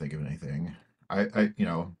can't think of anything.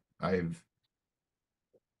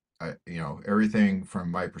 Everything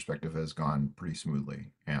from my perspective has gone pretty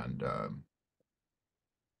smoothly. And,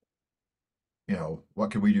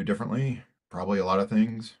 what could we do differently? Probably a lot of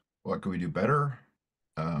things. What could we do better?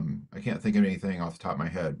 I can't think of anything off the top of my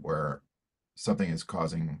head where something is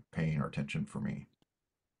causing pain or tension for me.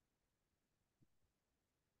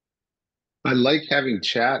 I like having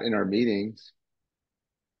chat in our meetings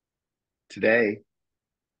today.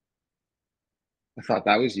 I thought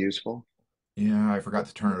that was useful. Yeah, I forgot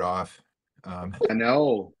to turn it off. I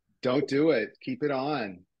know. Don't do it. Keep it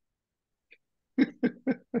on.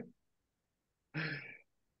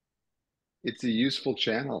 It's a useful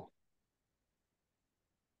channel.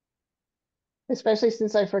 Especially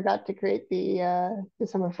since I forgot to create the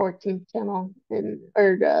December 14th channel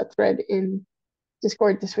thread in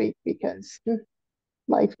Discord this week, because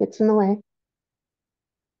life gets in the way.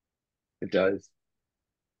 It does.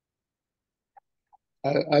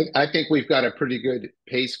 I think we've got a pretty good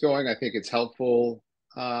pace going. I think it's helpful.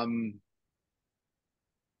 I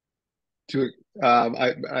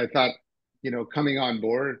thought, coming on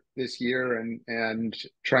board this year and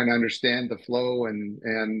trying to understand the flow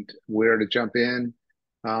and where to jump in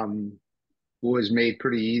was made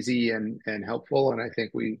pretty easy and helpful. And I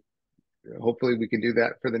think hopefully we can do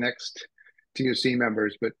that for the next TOC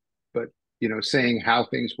members. But saying how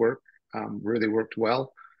things work really worked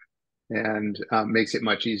well, and makes it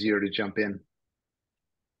much easier to jump in.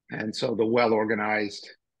 And so the well-organized,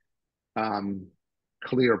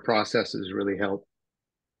 clear processes really help.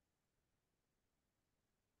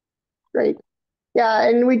 Great. Yeah,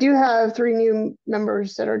 and we do have 3 new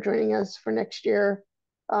members that are joining us for next year.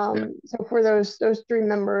 So for those 3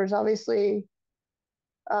 members, obviously,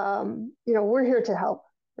 we're here to help,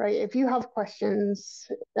 right? If you have questions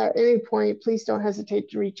at any point, please don't hesitate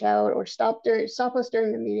to reach out or stop us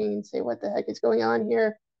during the meeting and say, what the heck is going on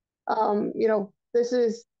here? This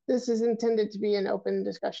is intended to be an open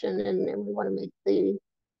discussion, and we want to make the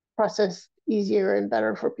process easier and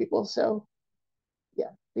better for people. So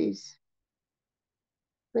yeah, please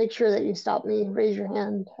make sure that you stop me, raise your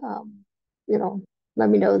hand, let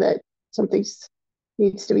me know that something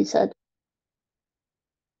needs to be said.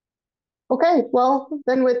 Okay, well,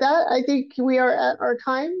 then with that, I think we are at our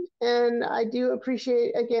time, and I do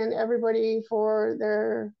appreciate, again, everybody for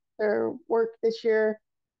their work this year.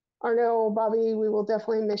 Arno, Bobby, we will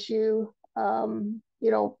definitely miss you,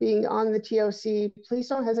 being on the TOC. Please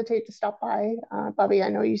don't hesitate to stop by. Bobby, I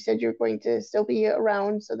know you said you're going to still be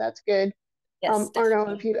around, so that's good. Yes,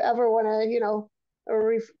 Arno, if you ever want to,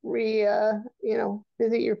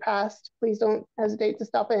 visit your past, please don't hesitate to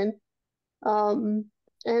stop in.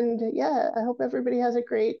 And yeah, I hope everybody has a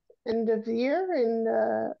great end of the year and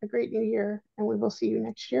a great new year, and we will see you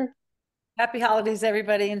next year. Happy holidays,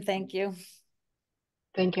 everybody, and thank you.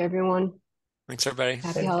 Thank you, everyone. Thanks, everybody.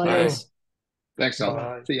 Happy holidays. Thanks,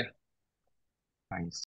 all. See ya. Thanks.